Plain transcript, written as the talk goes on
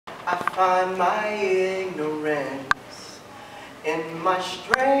I find my ignorance. In my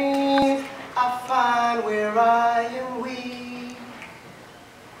strength, I find where I am weak.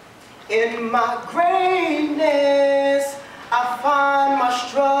 In my greatness, I find my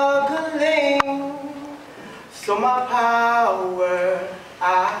struggling. So my power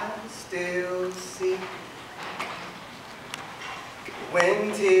I still seek.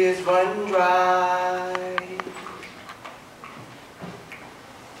 When tears run dry,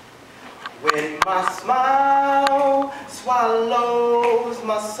 when my smile swallows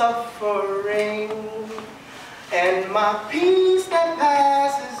my suffering, and my peace that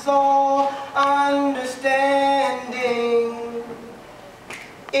passes all understanding,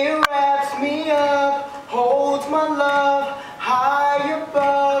 it wraps me up, holds my love high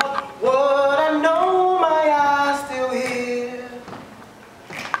above what I know my eyes still hear.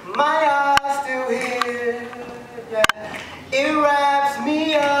 My eyes still hear, yeah. It wraps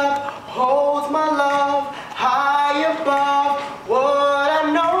me up, holds my love high above what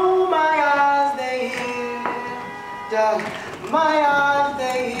I know my eyes they hear, yeah. My eyes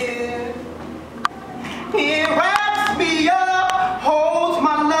they hear. It wraps me up, holds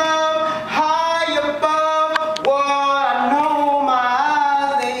my love high above what I know my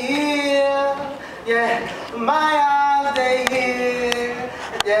eyes they hear, yeah. My eyes they hear.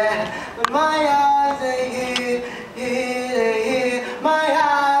 Yeah, my eyes they hear, they hear, my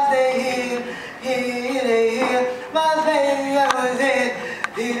eyes they hear, they hear, my eyes they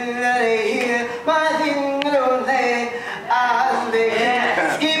hear, my thing don't say, eyes they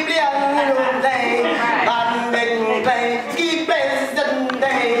hear, skip the other day, button play, skip plays the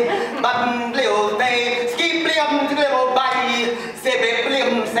day, button blue day, skip the other by, say,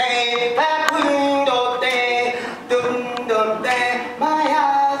 say, that window day, don't day, my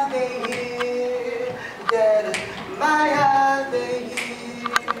eyes they hear, yeah, my eyes they hear.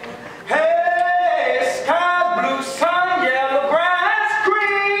 Hey, sky blue, sun, yellow, grass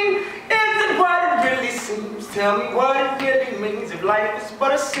green, isn't what it really seems. Tell me what it really means. If life is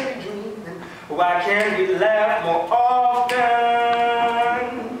but a silly dream, then why can't we laugh more often?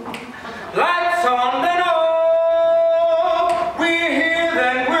 Lights on, then off, we're here,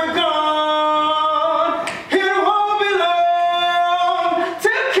 then we're gone. Here won't be long to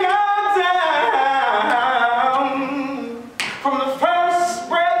count down. From the first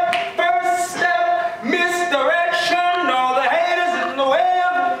breath, first step, misdirection, all the haters in the way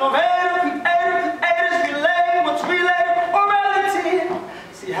of no haters relay what's relay or relative.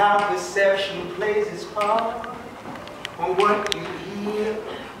 See how perception plays its part on what you hear,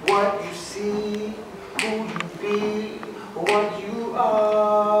 what you see, who you be, what you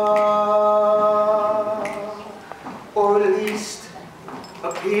are, or at least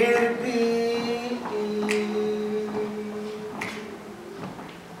appear to be.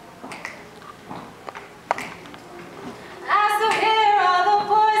 I still hear all the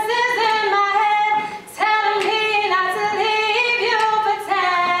voices in my head telling me not to leave you for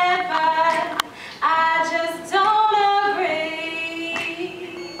dead, but I just don't agree.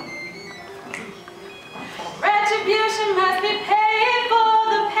 Retribution must be paid for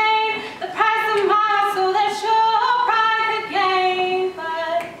the pain, the price of my soul that your pride could gain,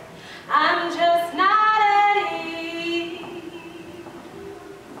 but I'm just not at ease.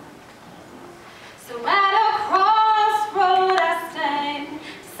 So at a crossroad I stand,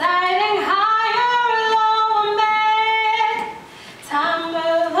 deciding higher or lower man. Time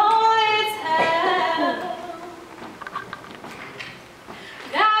will only tell.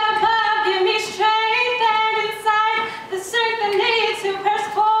 God above, give me strength and insight, the strength I need to press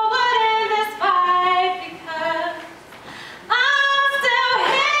forward in this fight, because I'm still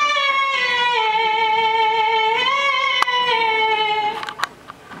here.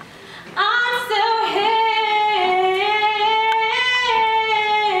 I'm still here.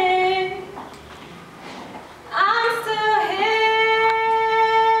 I'm still here.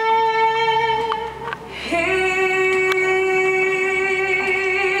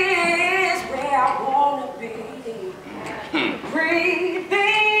 Here's where I wanna be.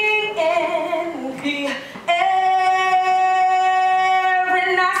 Breathing in the air,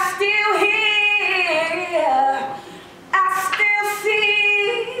 and I still hear, I still see.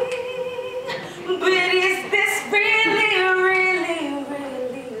 But is this really, really,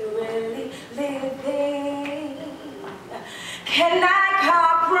 really, really living? Can I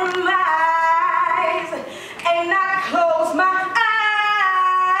compromise and not close my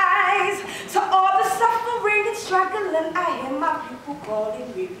eyes to all the suffering and struggling? I hear my people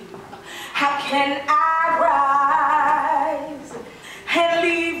calling me. How can I rise and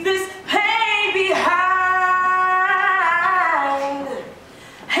leave this pain behind?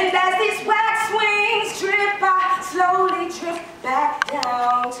 And as As these wax wings drip, I slowly drift back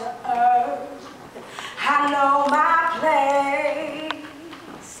down to earth. I know my place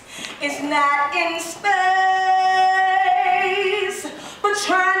is not in space, but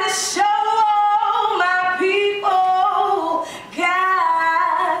try